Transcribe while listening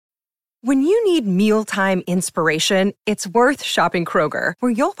When you need mealtime inspiration, it's worth shopping Kroger,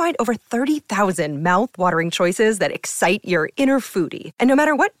 where you'll find over 30,000 mouth-watering choices that excite your inner foodie. And no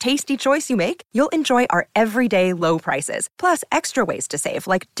matter what tasty choice you make, you'll enjoy our everyday low prices, plus extra ways to save,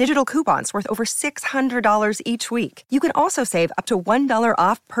 like digital coupons worth over $600 each week. You can also save up to $1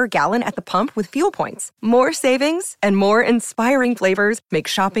 off per gallon at the pump with fuel points. More savings and more inspiring flavors make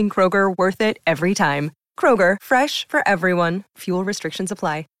shopping Kroger worth it every time. Kroger, fresh for everyone. Fuel restrictions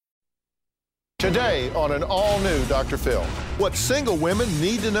apply. Today on an all-new Dr. Phil, what single women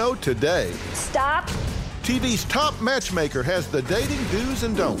need to know today. Stop. TV's top matchmaker has the dating do's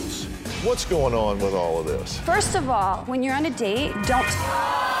and don'ts. What's going on with all of this? First of all, when you're on a date, don't.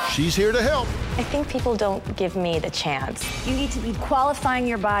 She's here to help. I think people don't give me the chance. You need to be qualifying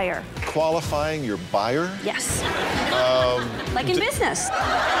your buyer. Qualifying your buyer? Yes. Like in business.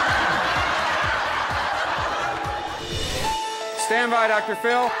 Stand by, Dr.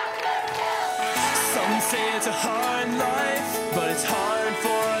 Phil. Some say it's a hard life, but it's hard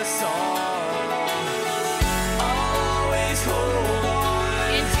for us all. Always hold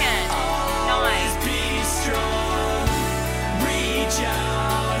on. In 10, 9, always be strong. Reach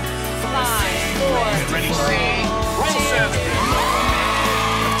out for 5, 4, 3, 2.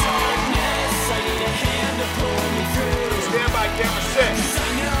 Stand by, camera 6.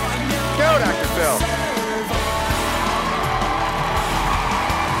 Go, Dr. Phil.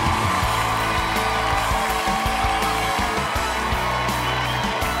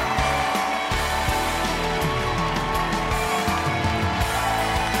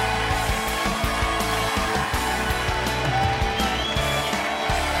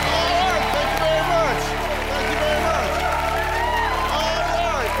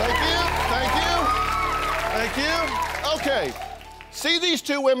 Okay, see these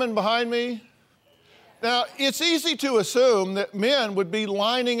two women behind me? Now, it's easy to assume that men would be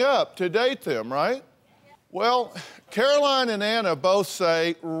lining up to date them, right? Well, Caroline and Anna both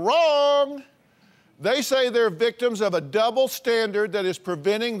say, wrong. They say they're victims of a double standard that is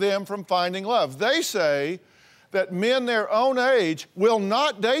preventing them from finding love. They say that men their own age will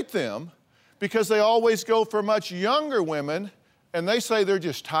not date them because they always go for much younger women, and they say they're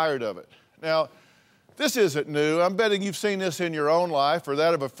just tired of it. Now, this isn't new. I'm betting you've seen this in your own life or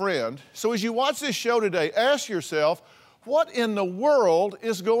that of a friend. So as you watch this show today, ask yourself, what in the world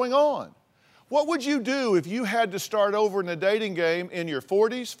is going on? What would you do if you had to start over in the dating game in your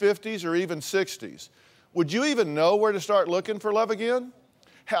 40s, 50s, or even 60s? Would you even know where to start looking for love again?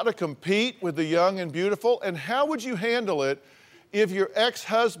 How to compete with the young and beautiful? And how would you handle it if your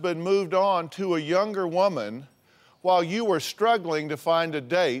ex-husband moved on to a younger woman while you were struggling to find a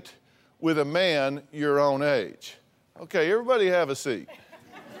date with a man your own age? Okay, everybody have a seat.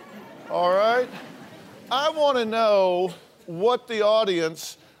 All right? I want to know what the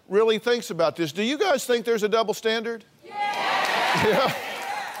audience really thinks about this. Do you guys think there's a double standard? Yeah.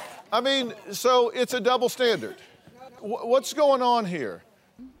 I mean, so it's a double standard. What's going on here?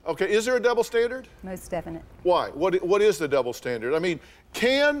 Okay, is there a double standard? Most definite. Why? What is the double standard? I mean,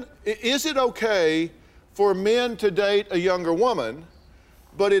 is it okay for men to date a younger woman,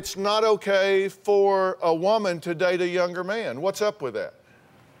 but it's not okay for a woman to date a younger man? What's up with that?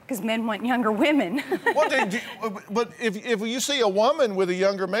 Because men want younger women. But if you see a woman with a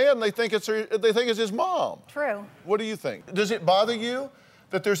younger man, they think it's his mom. True. What do you think? Does it bother you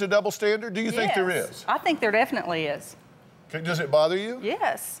that there's a double standard? Do you think there is? I think there definitely is. Okay, does it bother you?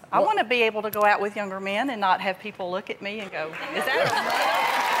 Yes. I want to be able to go out with younger men and not have people look at me and go, is that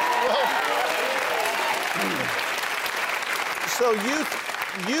So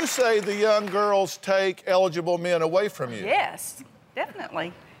you say the young girls take eligible men away from you? Yes,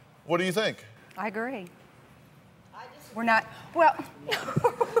 definitely. What do you think? I agree. We're not, well.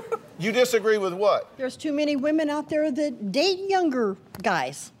 You disagree with what? There's too many women out there that date younger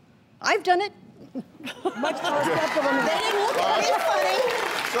guys. I've done it. Much more respectful women. They didn't look at me funny.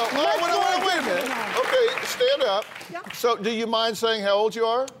 So, wait a minute. Okay, stand up. Yeah. So, do you mind saying how old you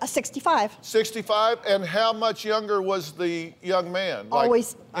are? 65. 65, and how much younger was the young man? Like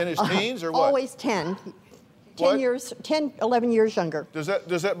Always. In his teens or what? Always 10. 10 What? years, 10, 11 years younger. Does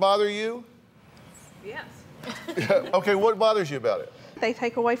that bother you? Yes. Okay, what bothers you about it? They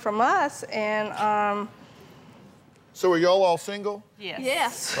take away from us, and So are y'all all single?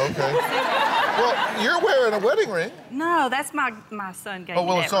 Yes. Okay. Well, you're wearing a wedding ring. No, that's my son gave me. Oh,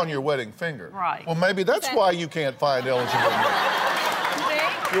 well, that it's on ring. your wedding finger. Right. Well, maybe that's why you can't find eligible men.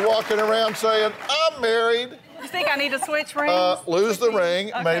 You're walking around saying, I'm married. You think I need to switch rings? Lose the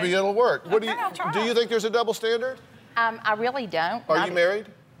ring, Okay. maybe it'll work. What Okay, I'll try. do you think there's a double standard? I really don't. Are you married?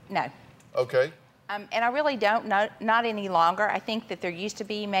 No. Okay. And I really don't know, not any longer. I think that there used to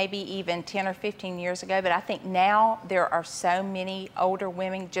be maybe even 10 or 15 years ago, but I think now there are so many older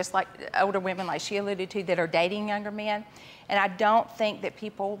women, just like older women like she alluded to, that are dating younger men. And I don't think that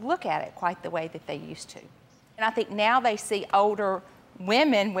people look at it quite the way that they used to. And I think now they see older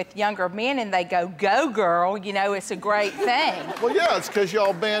women with younger men and they go, go girl, you know, it's a great thing. Well, yeah, it's because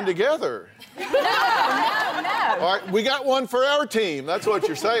y'all band together. No. All right, we got one for our team. That's what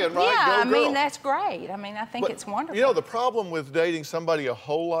you're saying, right? Yeah, Go I mean, girl. that's great. I mean, I think it's wonderful. You know, the problem with dating somebody a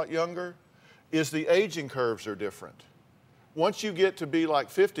whole lot younger is the aging curves are different. Once you get to be like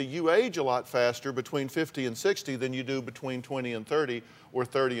 50, you age a lot faster between 50 and 60 than you do between 20 and 30 or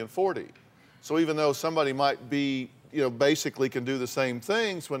 30 and 40. So even though somebody might be, you know, basically can do the same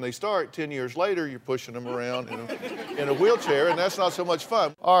things when they start, 10 years later, you're pushing them around in a wheelchair, and that's not so much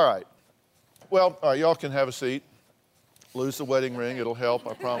fun. All right. Well, all right, y'all can have a seat. Lose the wedding ring, it'll help,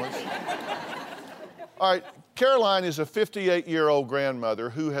 I promise. All right, Caroline is a 58-year-old grandmother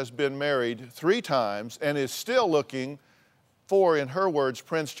who has been married 3 times and is still looking for, in her words,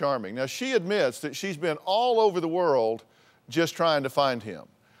 Prince Charming. Now, she admits that she's been all over the world just trying to find him.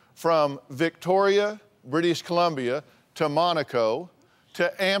 From Victoria, British Columbia, to Monaco,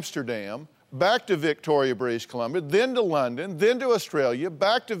 to Amsterdam, back to Victoria, British Columbia, then to London, then to Australia,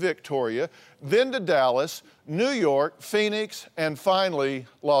 back to Victoria, then to Dallas, New York, Phoenix, and finally,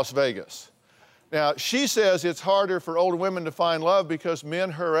 Las Vegas. Now, she says it's harder for older women to find love because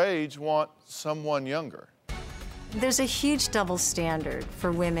men her age want someone younger. There's a huge double standard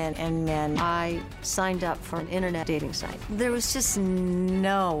for women and men. I signed up for an internet dating site. There was just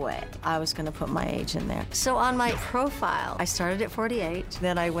no way I was going to put my age in there. So on my profile, I started at 48,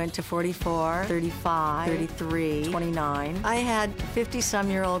 then I went to 44, 35, 33, 29. I had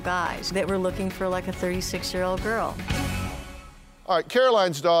 50-some-year-old guys that were looking for like a 36-year-old girl. All right,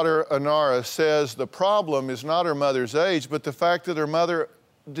 Caroline's daughter, Anara, says the problem is not her mother's age, but the fact that her mother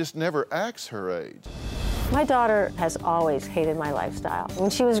just never acts her age. My daughter has always hated my lifestyle. When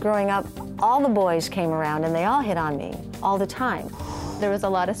she was growing up, all the boys came around and they all hit on me all the time. There was a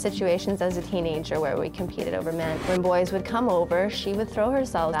lot of situations as a teenager where we competed over men. When boys would come over, she would throw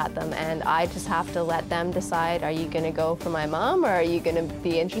herself at them, and I just have to let them decide, are you gonna go for my mom or are you gonna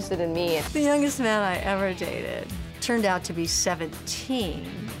be interested in me? The youngest man I ever dated turned out to be 17.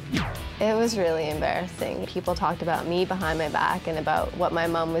 It was really embarrassing. People talked about me behind my back and about what my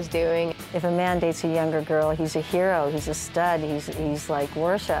mom was doing. If a man dates a younger girl, he's a hero, he's a stud, he's like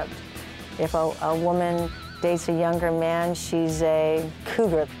worshipped. If a woman dates a younger man, she's a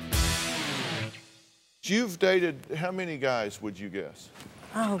cougar. You've dated how many guys, would you guess?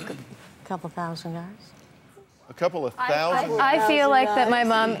 Oh, a couple thousand guys. A couple of thousand? I feel like that my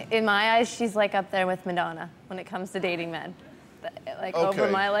mom, in my eyes, she's like up there with Madonna when it comes to dating men. Like over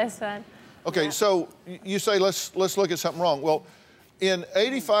my lifespan. Okay, so you say let's look at something wrong. Well, in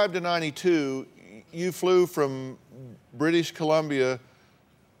 85 to 92, you flew from British Columbia.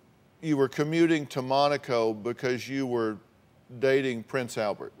 You were commuting to Monaco because you were dating Prince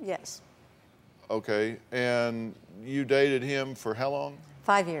Albert. Yes. Okay, and you dated him for how long?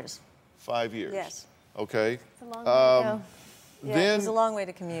 5 years. 5 years. Yes. Okay. It's a long way to go. Yeah, then, it was a long way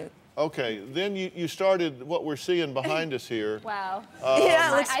to commute. Okay, then you started what we're seeing behind us here. Wow.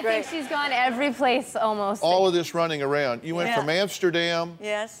 Yeah, it looks I great. think she's gone every place almost. All of this running around. You went from Amsterdam.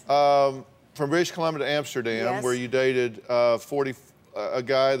 Yes. From British Columbia to Amsterdam, Yes. where you dated a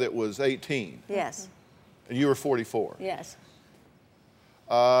guy that was 18. Yes. And you were 44. Yes.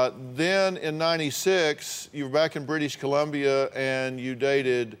 Then in 96, you were back in British Columbia and you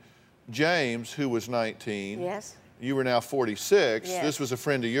dated James, who was 19. Yes. You were now 46. Yes. This was a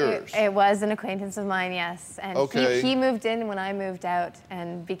friend of yours. It was an acquaintance of mine, yes. And Okay. he moved in when I moved out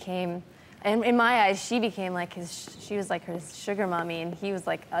and became, and in my eyes, she became like she was like her sugar mommy, and he was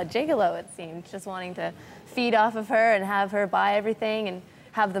like a gigolo, it seemed, just wanting to feed off of her and have her buy everything and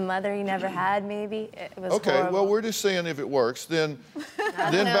have the mother he never had, maybe. It was Okay, horrible. well, we're just seeing if it works. Then know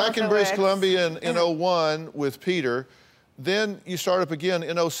back if in it British works. Columbia in 01 with Peter. Then you start up again.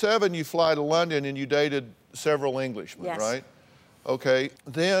 In 07, you fly to London and you dated several Englishmen, Yes. right? Okay.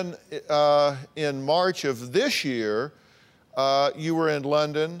 Then in March of this year, you were in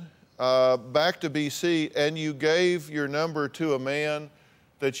London, back to BC, and you gave your number to a man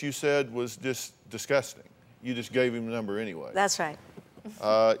that you said was just disgusting. You just gave him the number anyway. That's right.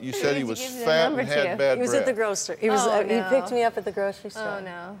 You said he was give the fat number and to had you? bad He was breath. at the grocery. He was. Oh, He no. picked me up at the grocery store. Oh,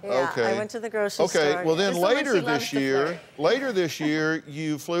 no. Yeah, Okay. I went to the grocery store. Okay, well then Just someone later she this loves to year,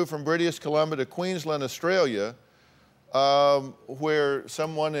 you flew from British Columbia to Queensland, Australia, where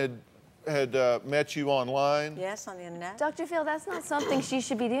someone had had met you online. Yes, on the internet. Dr. Phil, that's not something she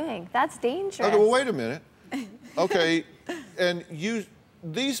should be doing. That's dangerous. Okay, well, wait a minute. Okay, and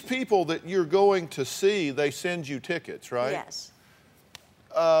these people that you're going to see, they send you tickets, right? Yes.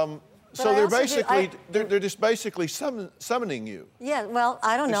 So they're basically, they're just basically summoning you. Yeah, well,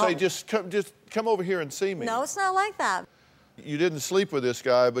 I don't know. Say, just come over here and see me. No, it's not like that. You didn't sleep with this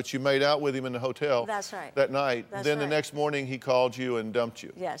guy, but you made out with him in the hotel. That's right. That night. That's then right. the next morning he called you and dumped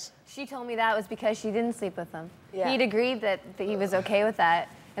you. Yes. She told me that was because she didn't sleep with him. Yeah. He'd agreed that he was okay with that.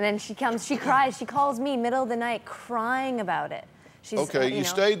 And then she cries, she calls me middle of the night crying about it. She's, okay, you know.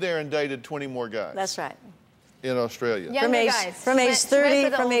 stayed there and dated 20 more guys. That's right. In Australia. Younger guys. From age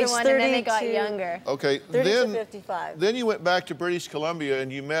 30, from age 30 and then they got to younger. Okay, 30 to 55. Then you went back to British Columbia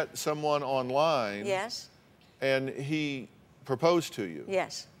and you met someone online. Yes. And he proposed to you.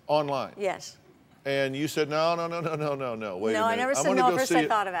 Yes. Online. Yes. And you said, no. Wait a minute. No, I never said no. First I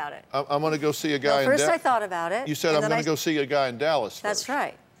thought about it. I'm going to go see a guy in First I thought about it. You said, I'm going to go see a guy in Dallas first. That's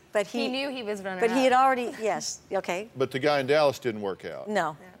right. But he knew he was running But he had already, yes, okay. But the guy in Dallas didn't work out.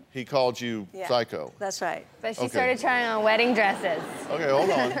 No. He called you psycho. That's right. But she started trying on wedding dresses. Okay, hold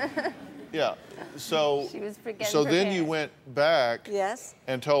on. Yeah. So, she was then you went back yes.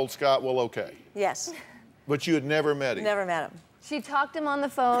 and told Scott, well, okay. Yes. But you had never met him. Never met him. She talked him on the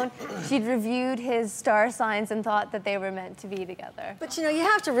phone. She'd reviewed his star signs and thought that they were meant to be together. But you know, you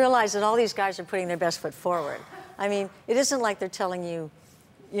have to realize that all these guys are putting their best foot forward. I mean, it isn't like they're telling you,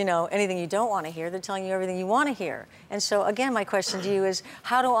 you know, anything you don't want to hear. They're telling you everything you want to hear. And so, again, my question to you is,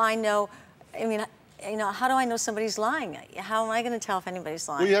 how do I know, I mean, you know, how do I know somebody's lying? How am I going to tell if anybody's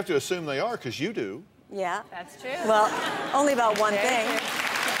lying? Well, you have to assume they are, because you do. Yeah. That's true. Well, only about one thing.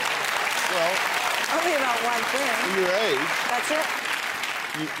 Well, only about one thing. Your age. That's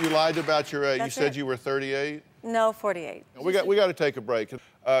it. You lied about your age. That's you said it. you were 38? No, 48. We got to take a break.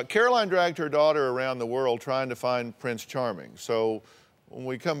 Caroline dragged her daughter around the world trying to find Prince Charming. So when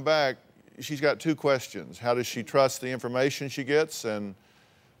we come back, she's got two questions. How does she trust the information she gets? And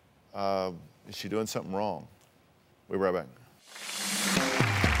is she doing something wrong? We'll be right back.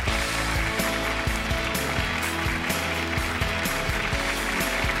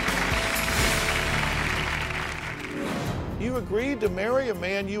 You agreed to marry a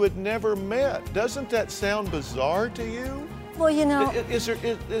man you had never met. Doesn't that sound bizarre to you? Well, you know... Is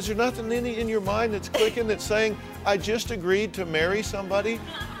there nothing in your mind that's clicking that's saying, I just agreed to marry somebody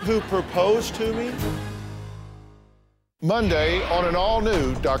who proposed to me? Monday on an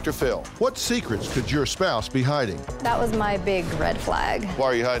all-new Dr. Phil. What secrets could your spouse be hiding? That was my big red flag. Why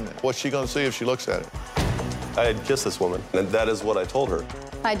are you hiding it? What's she going to see if she looks at it? I had kissed this woman, and that is what I told her.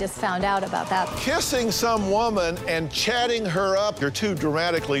 I just found out about that. Kissing some woman and chatting her up are two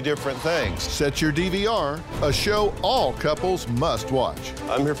dramatically different things. Set your DVR, a show all couples must watch.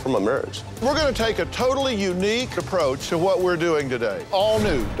 I'm here for my marriage. We're going to take a totally unique approach to what we're doing today. All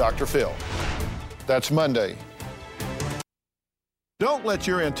new Dr. Phil. That's Monday. Don't let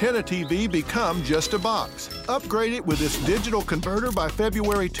your antenna TV become just a box. Upgrade it with this digital converter by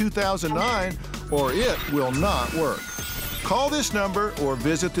February 2009, or it will not work. Call this number or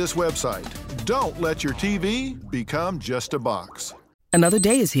visit this website. Don't let your TV become just a box. Another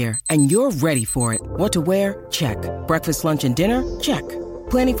day is here, and you're ready for it. What to wear? Check. Breakfast, lunch, and dinner? Check.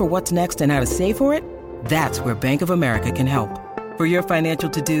 Planning for what's next and how to save for it? That's where Bank of America can help. For your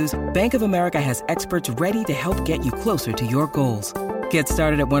financial to-dos, Bank of America has experts ready to help get you closer to your goals. Get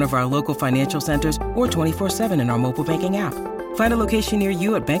started at one of our local financial centers or 24/7 in our mobile banking app. Find a location near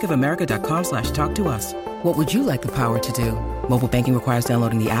you at bankofamerica.com/talktous. What would you like the power to do? Mobile banking requires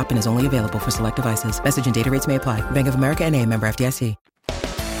downloading the app and is only available for select devices. Message and data rates may apply. Bank of America NA, member FDIC.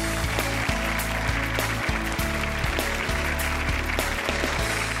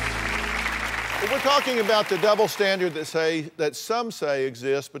 We're talking about the double standard that some say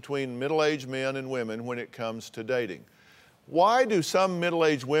exists between middle-aged men and women when it comes to dating. Why do some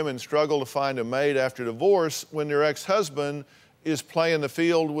middle-aged women struggle to find a mate after divorce when their ex-husband is playing the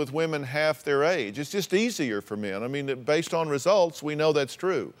field with women half their age? It's just easier for men. I mean, based on results, we know that's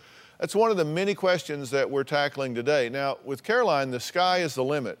true. That's one of the many questions that we're tackling today. Now, with Caroline, the sky is the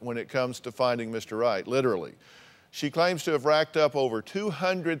limit when it comes to finding Mr. Right, literally. She claims to have racked up over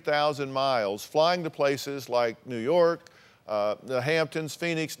 200,000 miles, flying to places like New York, the Hamptons,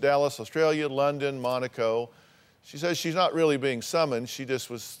 Phoenix, Dallas, Australia, London, Monaco. She says she's not really being summoned. She just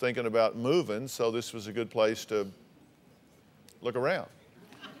was thinking about moving, so this was a good place to look around,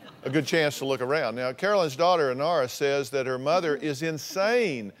 a good chance to look around. Now, Caroline's daughter, Inara, says that her mother is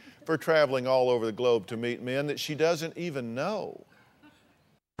insane for traveling all over the globe to meet men that she doesn't even know.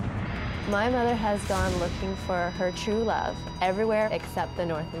 My mother has gone looking for her true love everywhere except the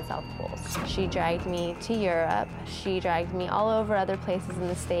North and South Poles. She dragged me to Europe. She dragged me all over other places in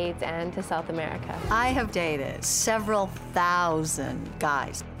the States and to South America. I have dated several thousand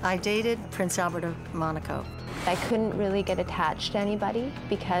guys. I dated Prince Albert of Monaco. I couldn't really get attached to anybody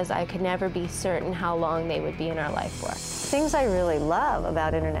because I could never be certain how long they would be in our life for. Things I really love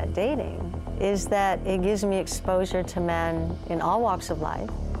about internet dating is that it gives me exposure to men in all walks of life,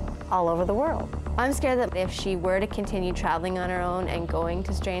 all over the world. I'm scared that if she were to continue traveling on her own and going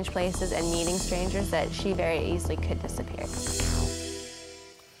to strange places and meeting strangers, that she very easily could disappear.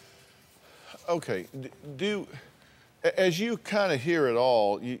 Okay, as you kind of hear it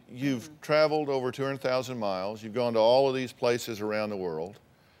all, you've traveled over 200,000 miles. You've gone to all of these places around the world.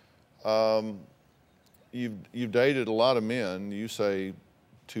 You've dated a lot of men. You say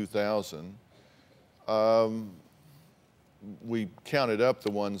 2,000. We counted up the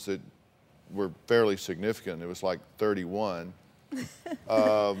ones that were fairly significant. It was like 31.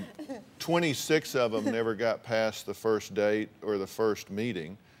 26 of them never got past the first date or the first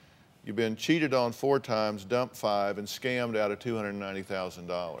meeting. You've been cheated on 4 times, dumped 5, and scammed out of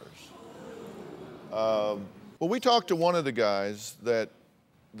 $290,000. Well, we talked to one of the guys that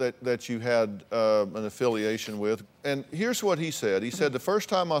you had an affiliation with, and here's what he said. He said, the first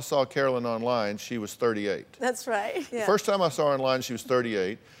time I saw Carolyn online, she was 38. That's right. Yeah. First time I saw her online, she was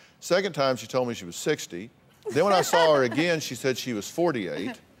 38. Second time, she told me she was 60. Then when I saw her again, she said she was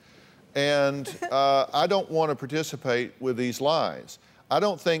 48. And I don't want to participate with these lies. I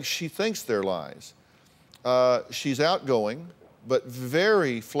don't think she thinks they're lies. She's outgoing, but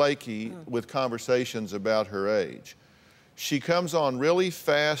very flaky with conversations about her age. She comes on really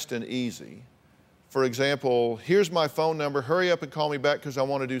fast and easy. For example, here's my phone number, hurry up and call me back because I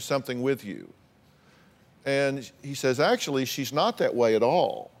want to do something with you. And he says, actually, she's not that way at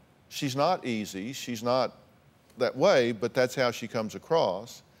all. She's not easy, she's not that way, but that's how she comes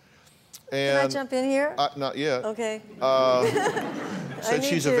across. And Can I jump in here? Not yet. Okay. Said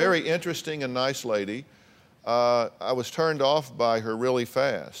she's a very interesting and nice lady. I was turned off by her really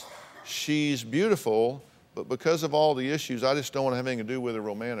fast. She's beautiful, but because of all the issues, I just don't want to have anything to do with her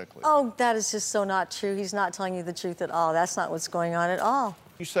romantically. Oh, that is just so not true. He's not telling you the truth at all. That's not what's going on at all.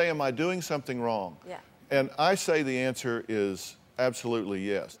 You say, am I doing something wrong? Yeah. And I say the answer is absolutely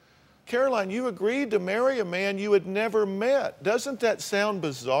yes. Caroline, you agreed to marry a man you had never met. Doesn't that sound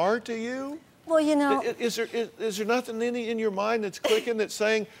bizarre to you? Well, you know... Is there nothing in your mind that's clicking that's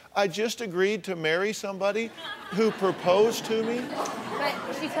saying, I just agreed to marry somebody who proposed to me?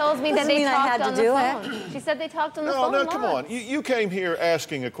 But she tells me that they talked on the phone. She said they talked on the phone. No, come on. You came here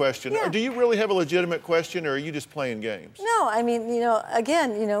asking a question. Yeah. Do you really have a legitimate question, or are you just playing games? No, I mean, you know,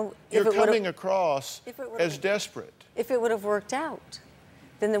 again, you know... You're coming across as desperate. If it would have worked out,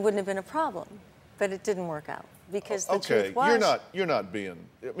 then there wouldn't have been a problem. But it didn't work out. Because the truth was... you're not being...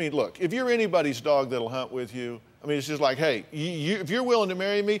 I mean, look, if you're anybody's dog that'll hunt with you, I mean, it's just like, hey, if you're willing to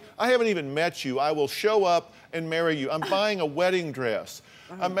marry me, I haven't even met you. I will show up and marry you. I'm buying a wedding dress.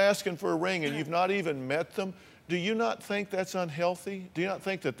 I'm asking for a ring, and you've not even met them. Do you not think that's unhealthy? Do you not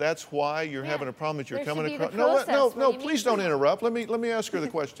think that that's why you're having a problem that you're coming across? No, please don't interrupt. Let me ask her the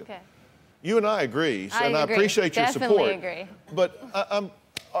question. Okay. You and I agree, and I appreciate your support. Definitely agree. But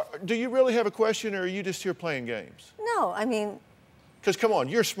do you really have a question, or are you just here playing games? No, I mean... Because, come on,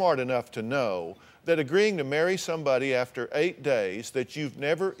 you're smart enough to know that agreeing to marry somebody after 8 days that you've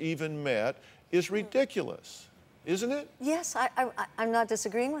never even met is ridiculous, isn't it? Yes, I'm not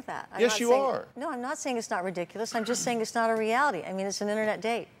disagreeing with that. Yes, you are. No, I'm not saying it's not ridiculous. I'm just saying it's not a reality. I mean, it's an internet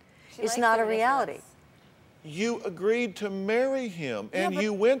date. It's not a reality. You agreed to marry him, and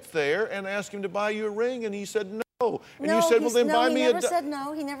you went there and asked him to buy you a ring, and he said no. And you said, well, then buy me a... he never said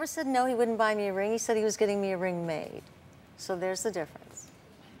no. He never said no, he wouldn't buy me a ring. He said he was getting me a ring made. So there's the difference.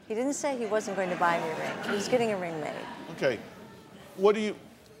 He didn't say he wasn't going to buy me a ring. He was getting a ring made. Okay. What do you...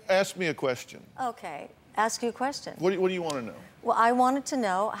 Ask me a question. Okay. Ask you a question. What do you want to know? Well, I wanted to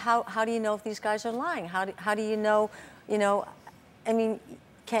know, how do you know if these guys are lying? How do you know, I mean,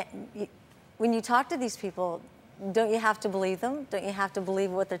 when you talk to these people, don't you have to believe them? Don't you have to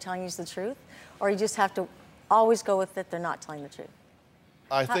believe what they're telling you is the truth? Or you just have to always go with that they're not telling the truth?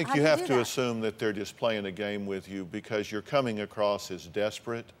 I think you have to assume that they're just playing a game with you because you're coming across as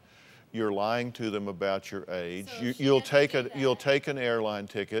desperate. You're lying to them about your age. So you'll take an airline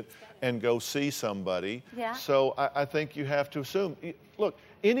ticket and go see somebody. Yeah. So I think you have to assume. Look,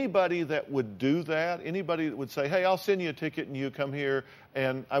 anybody that would do that, anybody that would say, hey, I'll send you a ticket and you come here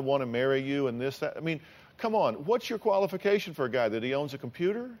and I want to marry you and this, that. I mean, come on. What's your qualification for a guy? That he owns a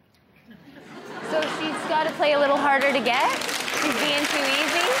computer? So she's got to play a little harder to get? She's being too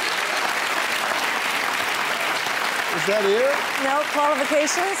easy? Is that it? No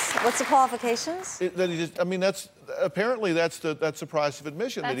qualifications. What's the qualifications? That he just, I mean, that's apparently that's the price of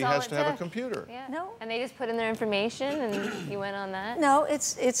admission, that he has to have a computer. Yeah. No. And they just put in their information, and he went on that. No,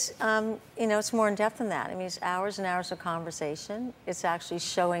 it's you know, it's more in depth than that. I mean, it's hours and hours of conversation. It's actually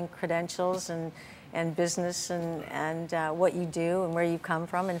showing credentials and business and what you do and where you come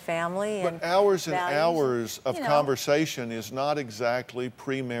from and family. But and hours and values. hours of You know. conversation is not exactly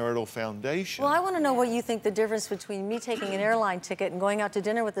premarital foundation. Well, I want to know what you think the difference between me taking an airline ticket and going out to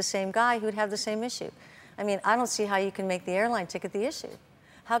dinner with the same guy who'd have the same issue. I mean, I don't see how you can make the airline ticket the issue.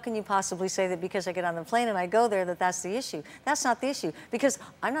 How can you possibly say that because I get on the plane and I go there that that's the issue? That's not the issue. Because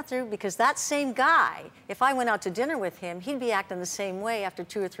I'm not through, because that same guy, if I went out to dinner with him, he'd be acting the same way after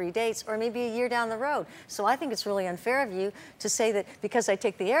 2 or 3 dates or maybe a year down the road. So I think it's really unfair of you to say that because I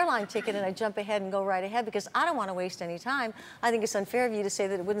take the airline ticket and I jump ahead and go right ahead because I don't want to waste any time. I think it's unfair of you to say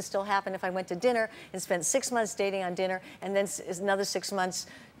that it wouldn't still happen if I went to dinner and spent 6 months dating on dinner and then another 6 months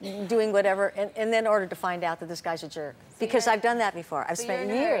doing whatever, and then in order to find out that this guy's a jerk. Because I've done that before. I've spent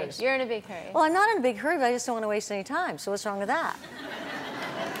years. You're in a big hurry. Well, I'm not in a big hurry, but I just don't want to waste any time. So what's wrong with that?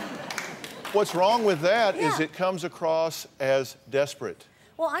 What's wrong with that is it comes across as desperate.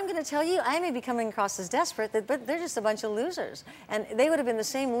 Well, I'm going to tell you, I may be coming across as desperate, but they're just a bunch of losers. And they would have been the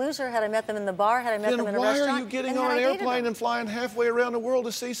same loser had I met them in the bar, had I met them in a restaurant. Then why are you getting on an airplane and flying halfway around the world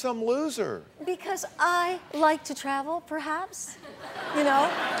to see some loser? Because I like to travel, perhaps. You know,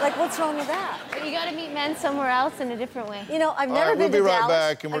 like what's wrong with that? But you got to meet men somewhere else in a different way. You know, I've never We'll been be to right Dallas.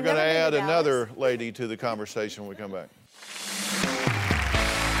 back, and we're I've going to never been add to Dallas. another lady to the conversation when we come back.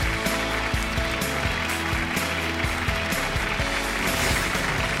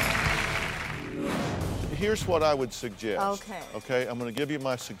 Here's what I would suggest. Okay, I'm going to give you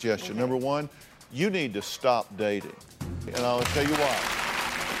my suggestion. Number one, you need to stop dating. And I'll tell you why.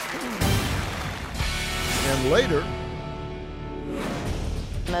 And later,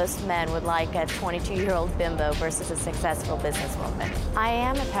 Most men would like a 22-year-old bimbo versus a successful businesswoman. I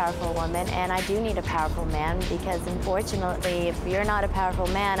am a powerful woman, and I do need a powerful man because, unfortunately, if you're not a powerful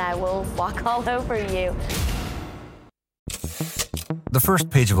man, I will walk all over you. The first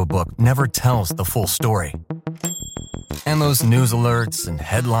page of a book never tells the full story. And those news alerts and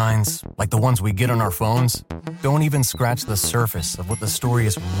headlines, like the ones we get on our phones, don't even scratch the surface of what the story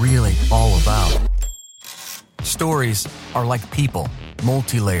is really all about. Stories are like people,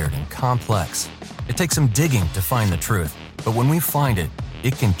 multi-layered and complex. It takes some digging to find the truth, but when we find it,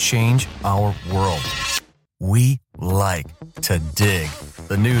 it can change our world. We like to dig.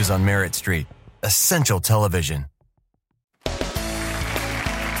 The news on Merritt Street. Essential television.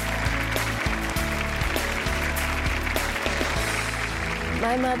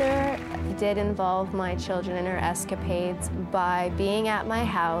 My mother did involve my children in her escapades by being at my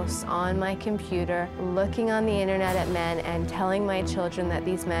house, on my computer, looking on the internet at men and telling my children that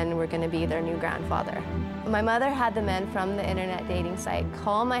these men were going to be their new grandfather. My mother had the men from the internet dating site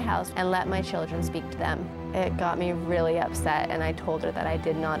call my house and let my children speak to them. It got me really upset, and I told her that I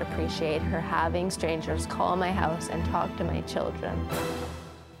did not appreciate her having strangers call my house and talk to my children.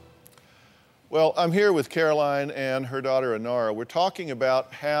 well, I'm here with Caroline and her daughter Anara. We're talking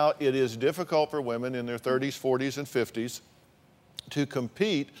about how it is difficult for women in their 30s, 40s, and 50s to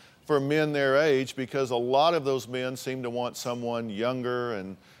compete for men their age because a lot of those men seem to want someone younger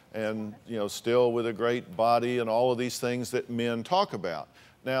and you know, still with a great body and all of these things that men talk about.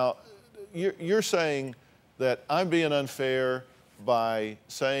 Now, you're saying that I'm being unfair by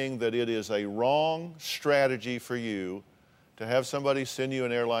saying that it is a wrong strategy for you to have somebody send you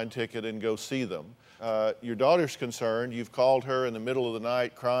an airline ticket and go see them. Your daughter's concerned. You've called her in the middle of the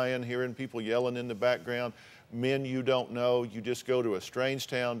night crying, hearing people yelling in the background. Men you don't know. You just go to a strange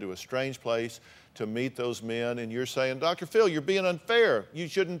town, to a strange place to meet those men, and you're saying, Dr. Phil, you're being unfair. You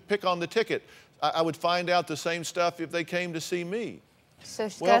shouldn't pick on the ticket. I would find out the same stuff if they came to see me. So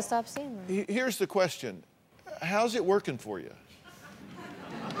she's got to stop seeing them. Here's the question. How's it working for you?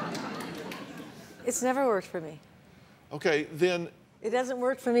 It's never worked for me. Okay, then. It hasn't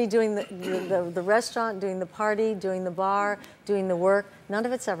worked for me doing the restaurant, doing the party, doing the bar, doing the work. None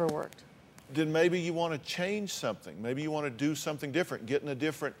of it's ever worked. Then maybe you want to change something. Maybe you want to do something different, get in a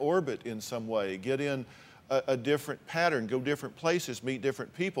different orbit in some way, get in a different pattern, go different places, meet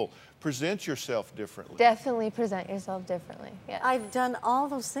different people, present yourself differently. Definitely present yourself differently. Yeah. I've done all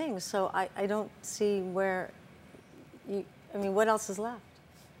those things, so I don't see where you, I mean, what else is left?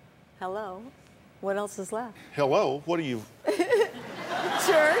 Hello? What else is left? Hello? What are you?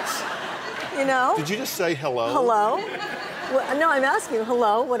 Church, you know? Did you just say hello? Hello? Well, no, I'm asking you,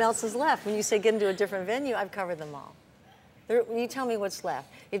 hello, what else is left? When you say get into a different venue, I've covered them all. You tell me what's left.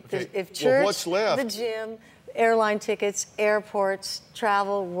 If church, well, what's left? the gym, airline tickets, airports,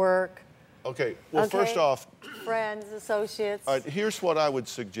 travel, work. Okay, well, first off, friends, associates. All right, here's what I would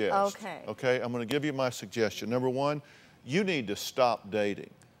suggest. Okay. Okay, I'm going to give you my suggestion. Number one, you need to stop dating.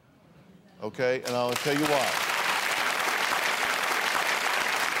 Okay, and I'll tell you why.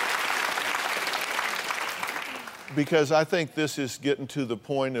 Because I think this is getting to the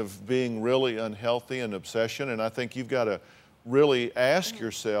point of being really unhealthy and obsession, and I think you've got to really ask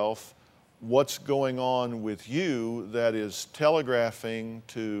yourself what's going on with you that is telegraphing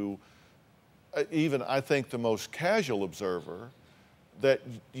to even, I think, the most casual observer that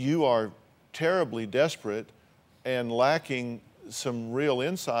you are terribly desperate and lacking some real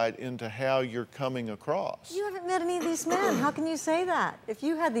insight into how you're coming across. You haven't met any of these men. How can you say that? If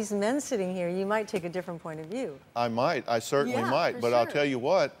you had these men sitting here, you might take a different point of view. I might. I certainly might. But I'll tell you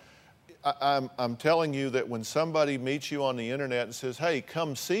what, I'm telling you that when somebody meets you on the internet and says, hey,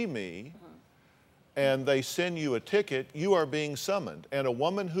 come see me, and they send you a ticket, you are being summoned. And a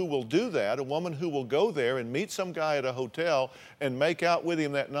woman who will do that, a woman who will go there and meet some guy at a hotel and make out with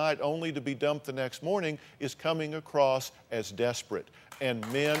him that night only to be dumped the next morning, is coming across as desperate. And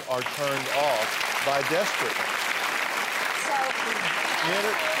men are turned off by desperateness.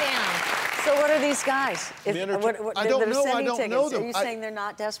 So what are these guys? I don't know. I don't know them. Are you saying they're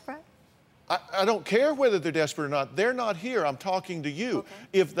not desperate? I don't care whether they're desperate or not. They're not here. I'm talking to you. Okay.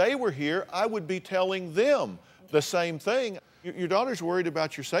 If they were here, I would be telling them the same thing. Your daughter's worried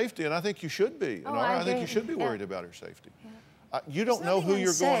about your safety, and I think you should be. I think you should be worried about her safety. Yeah. You don't know who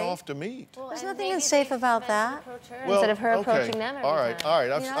you're going off to meet. Well, there's nothing unsafe about that. Well, instead of her approaching them every time. All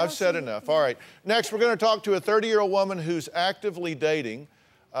right. I've said enough. All right. Next, we're going to talk to a 30-year-old woman who's actively dating,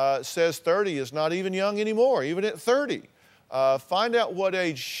 says 30 is not even young anymore, even at 30. Find out what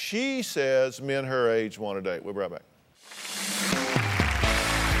age she says men her age want to date. We'll be right back.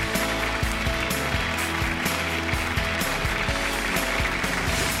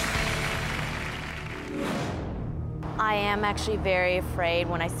 I am actually very afraid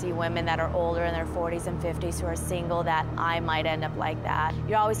when I see women that are older in their 40s and 50s who are single that I might end up like that.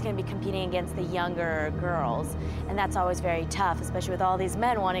 You're always going to be competing against the younger girls, and that's always very tough, especially with all these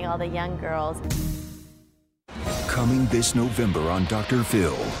men wanting all the young girls. Coming this November on Dr.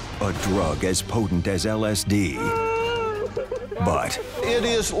 Phil, a drug as potent as LSD. But it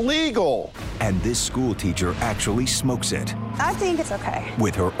is legal. And this school teacher actually smokes it. I think it's okay.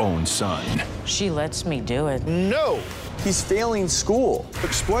 With her own son. She lets me do it. No. He's failing school.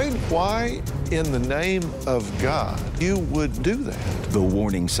 Explain why, in the name of God, you would do that. The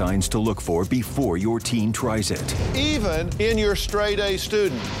warning signs to look for before your teen tries it. Even in your straight-A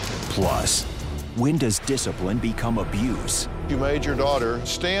student. Plus, when does discipline become abuse? You made your daughter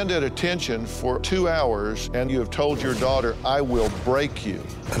stand at attention for 2 hours, and you have told your daughter, I will break you.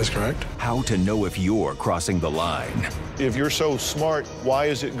 That is correct. How to know if you're crossing the line. If you're so smart, why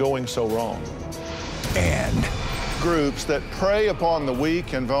is it going so wrong? And groups that prey upon the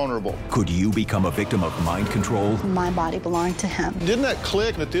weak and vulnerable. Could you become a victim of mind control? My body belonged to him. Didn't that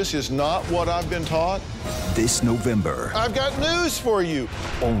click that this is not what I've been taught? This November. I've got news for you.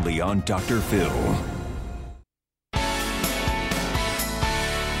 Only on Dr. Phil.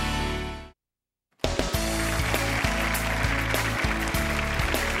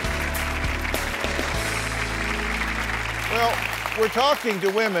 We're talking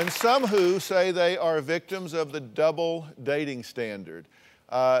to women, some who say they are victims of the double dating standard.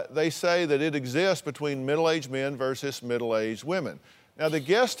 They say that it exists between middle-aged men versus middle-aged women. Now, the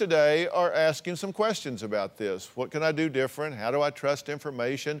guests today are asking some questions about this. What can I do different? How do I trust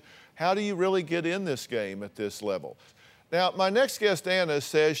information? How do you really get in this game at this level? Now, my next guest, Anna,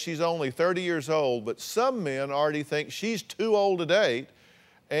 says she's only 30 years old, but some men already think she's too old to date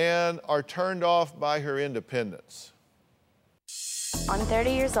and are turned off by her independence. I'm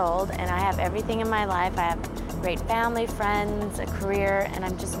 30 years old and I have everything in my life. I have great family, friends, a career, and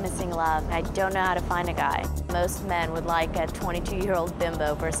I'm just missing love. I don't know how to find a guy. Most men would like a 22-year-old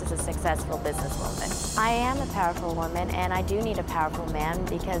bimbo versus a successful businesswoman. I am a powerful woman and I do need a powerful man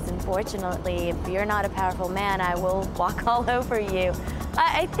because unfortunately, if you're not a powerful man, I will walk all over you.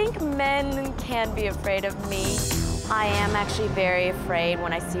 I think men can be afraid of me. I am actually very afraid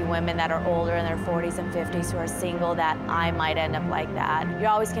when I see women that are older in their 40s and 50s who are single that I might end up like that. You're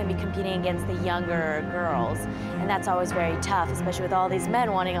always going to be competing against the younger girls, and that's always very tough, especially with all these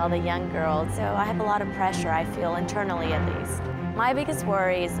men wanting all the young girls. So I have a lot of pressure, I feel, internally at least. My biggest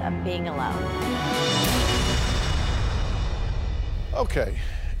worry is of being alone. Okay,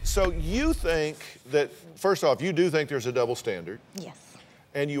 so you think that, first off, you do think there's a double standard. Yes.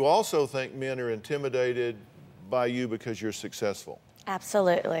 And you also think men are intimidated by you because you're successful.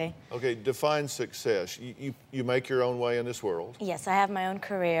 Absolutely. Okay, define success. You make your own way in this world. Yes, I have my own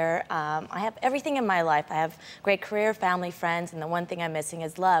career. I have everything in my life. I have great career, family, friends, and the one thing I'm missing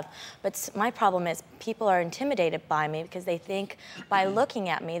is love. But my problem is people are intimidated by me because they think by looking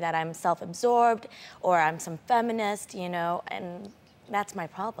at me that I'm self-absorbed or I'm some feminist, you know, and that's my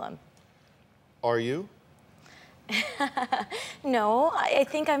problem. Are you? No, I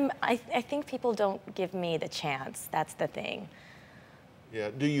think people don't give me the chance. That's the thing. Yeah.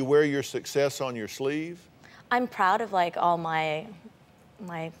 Do you wear your success on your sleeve? I'm proud of like all my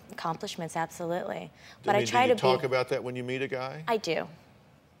accomplishments, absolutely. But I try to talk about that when you meet a guy? I do.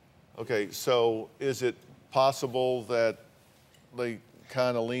 Okay, so is it possible that they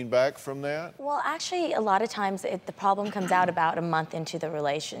kind of lean back from that? Well, actually, a lot of times the problem comes out about a month into the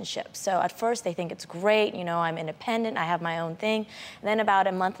relationship. So at first they think it's great, you know, I'm independent, I have my own thing. And then about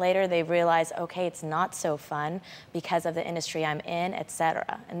a month later they realize, okay, it's not so fun because of the industry I'm in,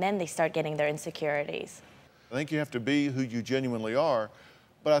 etc. And then they start getting their insecurities. I think you have to be who you genuinely are,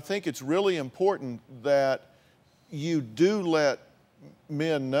 but I think it's really important that you do let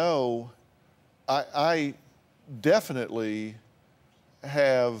men know, I definitely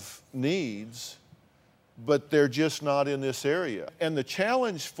have needs, but they're just not in this area. And the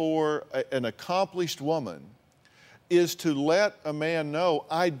challenge for an accomplished woman is to let a man know,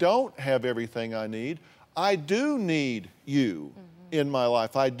 I don't have everything I need. I do need you in my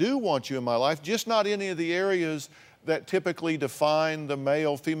life. I do want you in my life, just not any of the areas that typically define the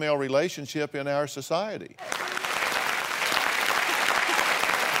male-female relationship in our society.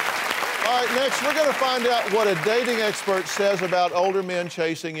 All right, next we're going to find out what a dating expert says about older men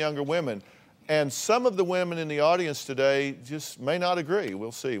chasing younger women. And some of the women in the audience today just may not agree.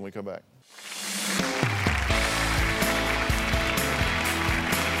 We'll see when we come back.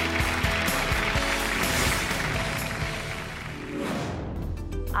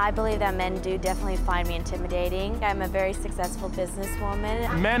 I believe that men do definitely find me intimidating. I'm a very successful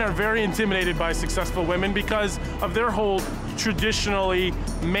businesswoman. Men are very intimidated by successful women because of their whole traditionally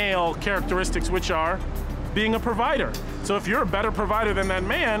male characteristics, which are being a provider. So if you're a better provider than that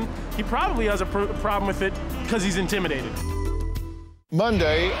man, he probably has a problem with it because he's intimidated.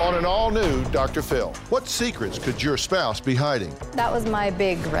 Monday on an all-new Dr. Phil. What secrets could your spouse be hiding? That was my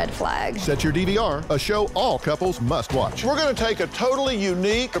big red flag. Set Your DVR, a show all couples must watch. We're going to take a totally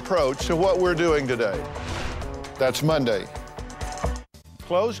unique approach to what we're doing today. That's Monday.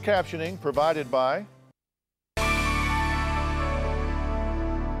 Closed captioning provided by...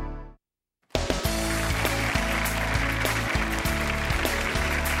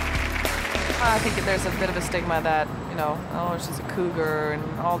 I think that there's a bit of a stigma that, you know, oh, she's a cougar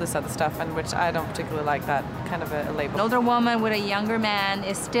and all this other stuff, and which I don't particularly like that kind of a label. An older woman with a younger man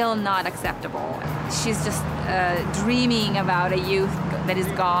is still not acceptable. She's just dreaming about a youth that is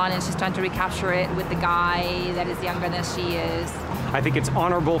gone, and she's trying to recapture it with the guy that is younger than she is. I think it's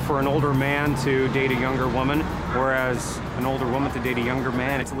honorable for an older man to date a younger woman, whereas an older woman to date a younger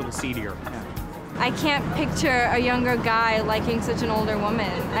man, it's a little seedier. I can't picture a younger guy liking such an older woman.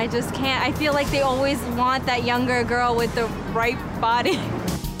 I just can't. I feel like they always want that younger girl with the right body.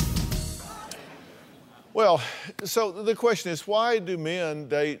 Well, so the question is, why do men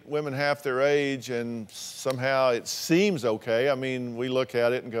date women half their age and somehow it seems okay? I mean, we look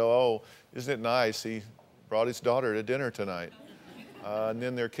at it and go, oh, isn't it nice? He brought his daughter to dinner tonight. And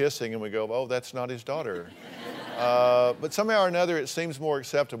then they're kissing and we go, oh, that's not his daughter. But somehow or another, it seems more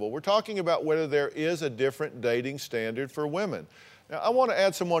acceptable. We're talking about whether there is a different dating standard for women. Now, I want to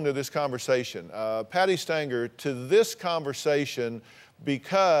add someone to this conversation. Patti Stanger to this conversation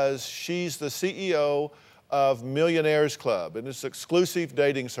because she's the CEO of Millionaires Club, and it's an exclusive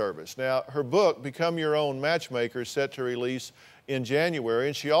dating service. Now, her book, Become Your Own Matchmaker, is set to release in January,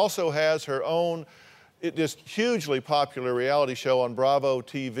 and she also has her own this hugely popular reality show on Bravo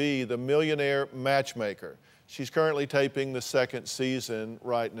TV, The Millionaire Matchmaker. She's currently taping the second season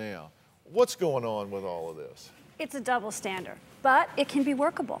right now. What's going on with all of this? It's a double standard, but it can be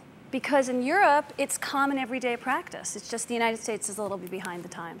workable because in Europe, it's common everyday practice. It's just the United States is a little bit behind the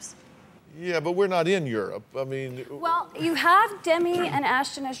times. Yeah, but we're not in Europe. I mean... Well, you have Demi and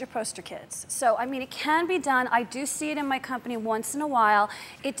Ashton as your poster kids. So, I mean, it can be done. I do see it in my company once in a while.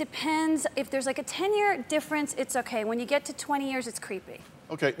 It depends. If there's like a 10-year difference, it's okay. When you get to 20 years, it's creepy.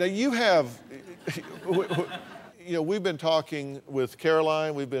 Okay, now you have... You know, we've been talking with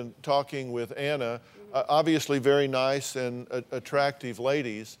Caroline, we've been talking with Anna, obviously very nice and attractive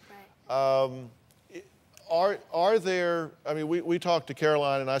ladies. Right. Are there, I mean, we talked to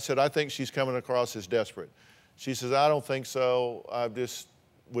Caroline and I said, I think she's coming across as desperate. She says, I don't think so. I just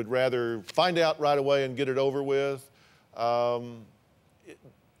would rather find out right away and get it over with.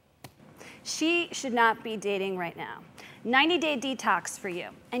 She should not be dating right now. 90-day detox for you,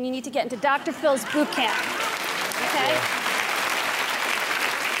 and you need to get into Dr. Phil's boot camp, okay? Yeah.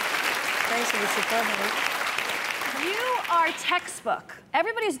 Thanks for the support, honey. You are textbook.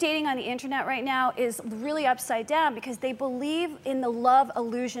 Everybody who's dating on the internet right now is really upside down because they believe in the love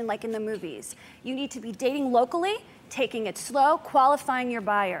illusion like in the movies. You need to be dating locally, taking it slow, qualifying your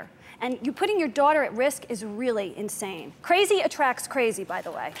buyer. And you putting your daughter at risk is really insane. Crazy attracts crazy, by the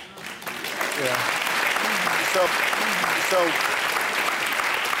way. Yeah.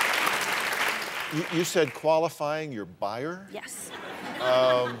 You said qualifying your buyer? Yes.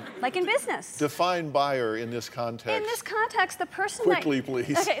 Like in business. Define buyer in this context. In this context, the person quickly,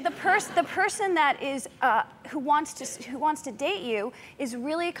 please. Okay, the person that is who wants to date you is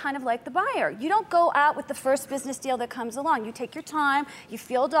really kind of like the buyer. You don't go out with the first business deal that comes along. You take your time, you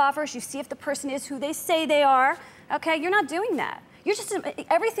field offers, you see if the person is who they say they are. Okay, you're not doing that. You're just,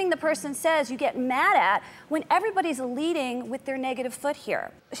 everything the person says you get mad at when everybody's leading with their negative foot here.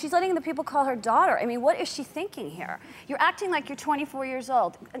 She's letting the people call her daughter. I mean, what is she thinking here? You're acting like you're 24 years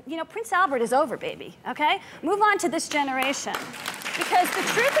old. You know, Prince Albert is over, baby, okay? Move on to this generation. Because the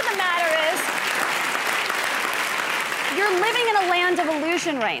truth of the matter is, you're living in a land of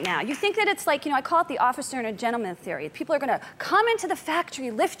illusion right now. You think that it's like, you know, I call it the officer and a gentleman theory. People are gonna come into the factory,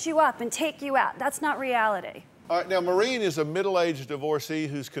 lift you up, and take you out. That's not reality. All right, now Maureen is a middle-aged divorcee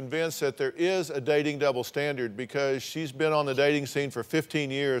who's convinced that there is a dating double standard because she's been on the dating scene for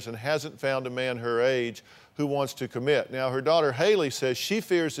 15 years and hasn't found a man her age who wants to commit. Now, her daughter Haley says she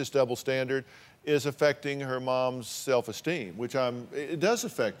fears this double standard is affecting her mom's self-esteem, which it does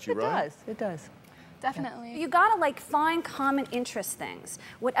affect you, right? It does. Definitely. You gotta like find common interest things.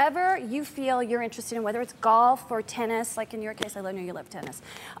 Whatever you feel you're interested in, whether it's golf or tennis, like in your case, I know you love tennis.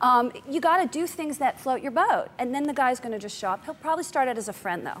 You gotta do things that float your boat, and then the guy's gonna just show up. He'll probably start out as a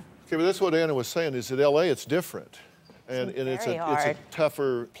friend, though. Okay, but that's what Anna was saying, is that LA, it's different. And it's a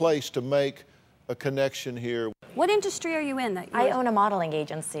tougher place to make a connection here. What industry are you in? I own a modeling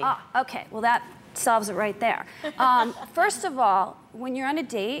agency. Ah, okay, well that solves it right there. First of all, when you're on a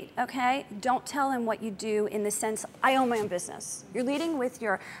date, okay, don't tell him what you do in the sense, I own my own business. You're leading with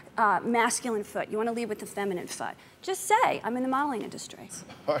your masculine foot. You want to lead with the feminine foot. Just say, I'm in the modeling industry.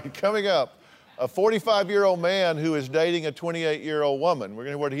 All right, coming up, a 45-year-old man who is dating a 28-year-old woman. We're going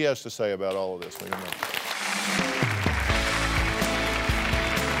to hear what he has to say about all of this.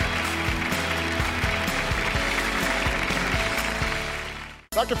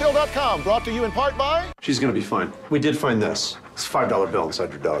 DrPhil.com, brought to you in part by... She's gonna be fine. We did find this. It's a $5 bill inside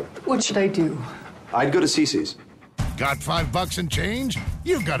your dog. What should I do? I'd go to CiCi's. Got $5 and change?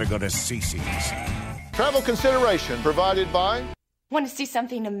 You've got to go to CiCi's. Travel consideration provided by... Want to see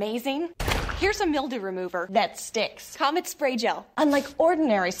something amazing? Here's a mildew remover that sticks. Comet Spray Gel. Unlike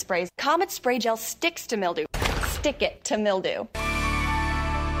ordinary sprays, Comet Spray Gel sticks to mildew. Stick it to mildew.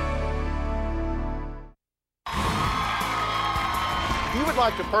 If you would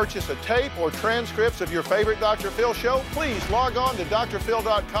like to purchase a tape or transcripts of your favorite Dr. Phil show, please log on to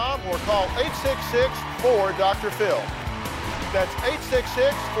drphil.com or call 866-4-DR-PHIL. That's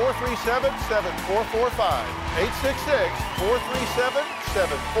 866-437-7445.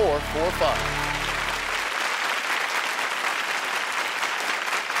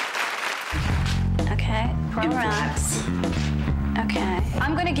 866-437-7445. Okay, relax. Okay,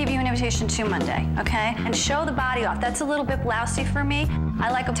 I'm gonna give you an invitation to Monday, okay? And show the body off. That's a little bit blousy for me. I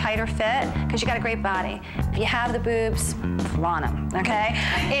like a tighter fit, because you got a great body. If you have the boobs, flaunt them, okay?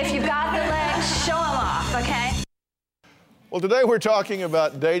 If you've got the legs, show them off, okay? Well, today we're talking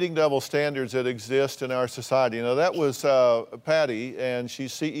about dating double standards that exist in our society. You know, that was Patty, and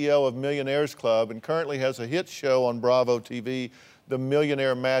she's CEO of Millionaires Club and currently has a hit show on Bravo TV, The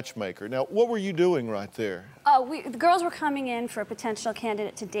Millionaire Matchmaker. Now, what were you doing right there? The girls were coming in for a potential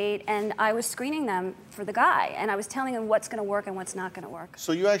candidate to date, and I was screening them for the guy, and I was telling them what's going to work and what's not going to work.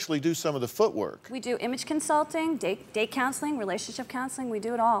 So you actually do some of the footwork? We do image consulting, date counseling, relationship counseling. We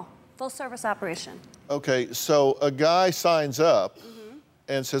do it all. Full service operation. Okay, so a guy signs up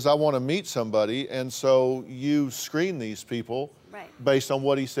and says, I want to meet somebody, and so you screen these people based on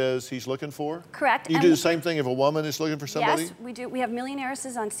what he says he's looking for? Correct. You do the same thing if a woman is looking for somebody? Yes, we do. We have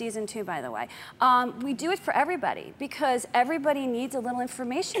Millionairesses on season 2, by the way. We do it for everybody because everybody needs a little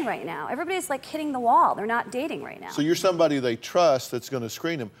information right now. Everybody's like hitting the wall. They're not dating right now. So you're somebody they trust that's going to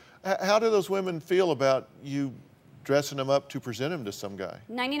screen them. How do those women feel about you dressing them up to present them to some guy?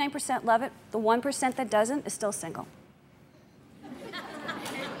 99% love it. The 1% that doesn't is still single.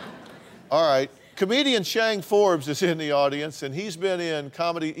 All right. Comedian Shang Forbes is in the audience, and he's been in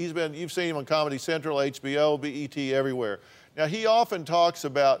comedy. You've seen him on Comedy Central, HBO, BET, everywhere. Now, he often talks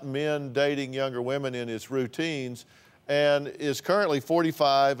about men dating younger women in his routines and is currently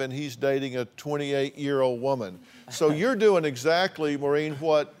 45 and he's dating a 28-year-old woman. So you're doing exactly, Maureen,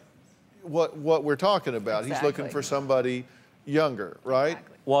 what we're talking about. Exactly. He's looking for somebody younger, right?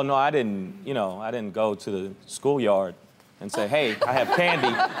 Exactly. Well, no, I didn't go to the schoolyard and say, hey, I have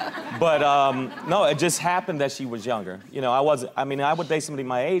candy. But no, it just happened that she was younger. I would date somebody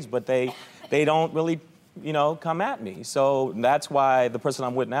my age, but they don't really, come at me. So that's why the person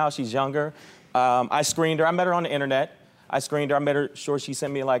I'm with now, she's younger. I screened her. I met her on the internet. I screened her. I made sure she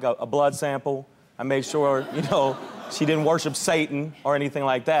sent me like a blood sample. I made sure, she didn't worship Satan or anything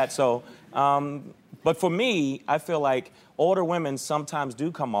like that. So, but for me, I feel like older women sometimes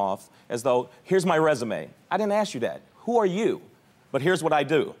do come off as though, here's my resume. I didn't ask you that. Who are you? But here's what I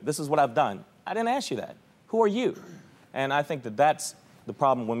do. This is what I've done. I didn't ask you that. Who are you? And I think that that's the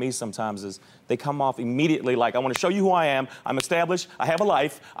problem with me sometimes is they come off immediately like, I want to show you who I am. I'm established. I have a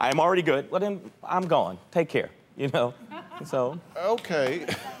life. I am already good. Well, then I'm gone. Take care, So. Okay.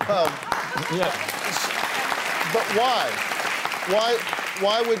 Yeah. But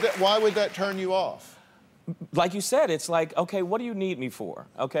why would that turn you off? Like you said, it's like, okay, what do you need me for?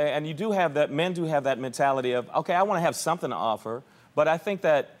 Okay, and men do have that mentality of, okay, I want to have something to offer, but I think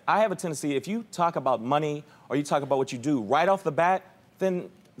that I have a tendency, if you talk about money or you talk about what you do right off the bat, then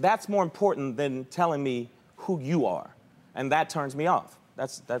that's more important than telling me who you are, and that turns me off.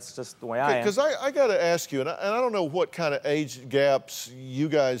 That's just the way I am. Because I got to ask you, and I don't know what kind of age gaps you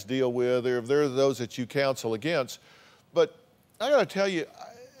guys deal with, or if there are those that you counsel against, but I got to tell you,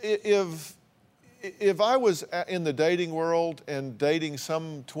 if I was in the dating world and dating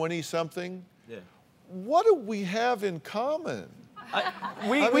some 20-something, what do we have in common?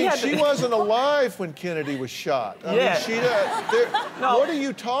 She wasn't alive when Kennedy was shot. What do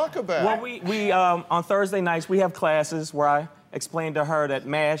you talk about? Well, we on Thursday nights, we have classes where I explain to her that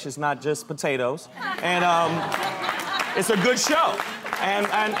MASH is not just potatoes, and it's a good show. And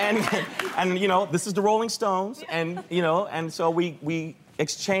this is the Rolling Stones, and so we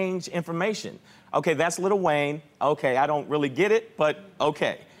exchange information. Okay, that's Lil Wayne. Okay, I don't really get it, but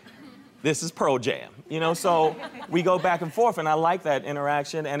okay. This is Pearl Jam. So we go back and forth, and I like that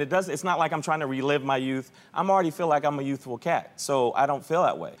interaction, and it's not like I'm trying to relive my youth. I already feel like I'm a youthful cat, so I don't feel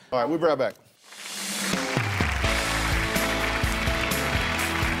that way. All right, we'll be right back.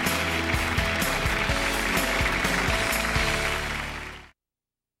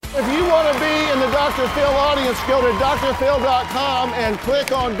 If you want to be in the Dr. Phil audience, go to drphil.com and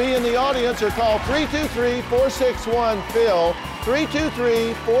click on Be in the Audience or call 323-461-PHIL,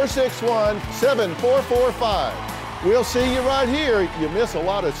 323-461-7445. We'll see you right here. You miss a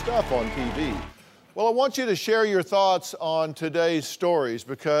lot of stuff on TV. Well, I want you to share your thoughts on today's stories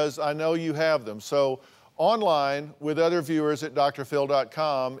because I know you have them. So online with other viewers at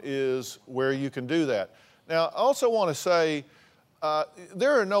drphil.com is where you can do that. Now, I also want to say,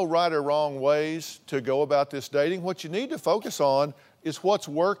 there are no right or wrong ways to go about this dating. What you need to focus on is what's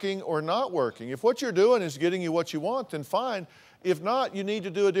working or not working. If what you're doing is getting you what you want, then fine. If not, you need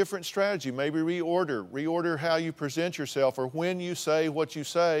to do a different strategy. Maybe reorder how you present yourself or when you say what you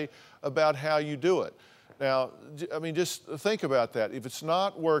say about how you do it. Now, just think about that. If it's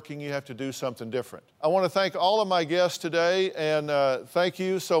not working, you have to do something different. I want to thank all of my guests today, and thank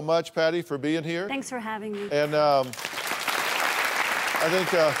you so much, Patty, for being here. Thanks for having me. And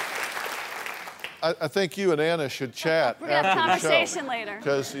I think you and Anna should chat. We're gonna have a after the conversation show. later.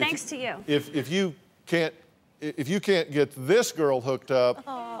 Thanks to you. If you can't get this girl hooked up,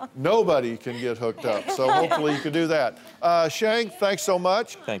 nobody can get hooked up. So hopefully you can do that. Shank, thanks so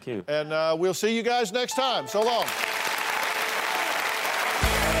much. Thank you. And we'll see you guys next time. So long.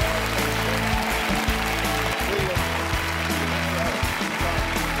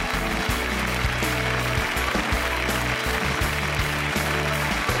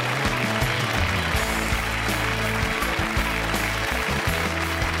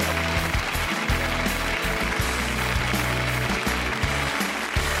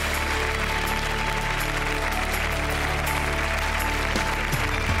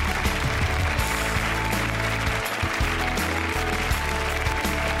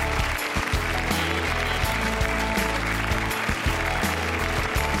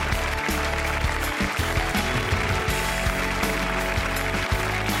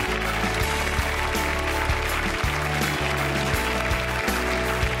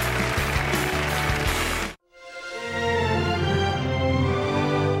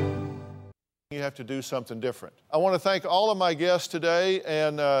 You have to do something different. I want to thank all of my guests today,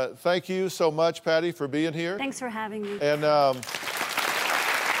 and thank you so much, Patty, for being here. Thanks for having me. And I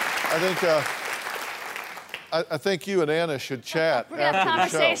I think you and Anna should chat. We're gonna have a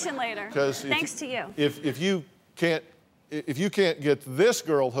after the show. conversation later. Thanks to you. If you can't get this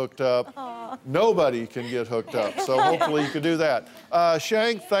girl hooked up, nobody can get hooked up. So hopefully you can do that.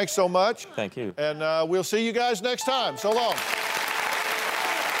 Shank, thanks so much. Thank you. And we'll see you guys next time. So long.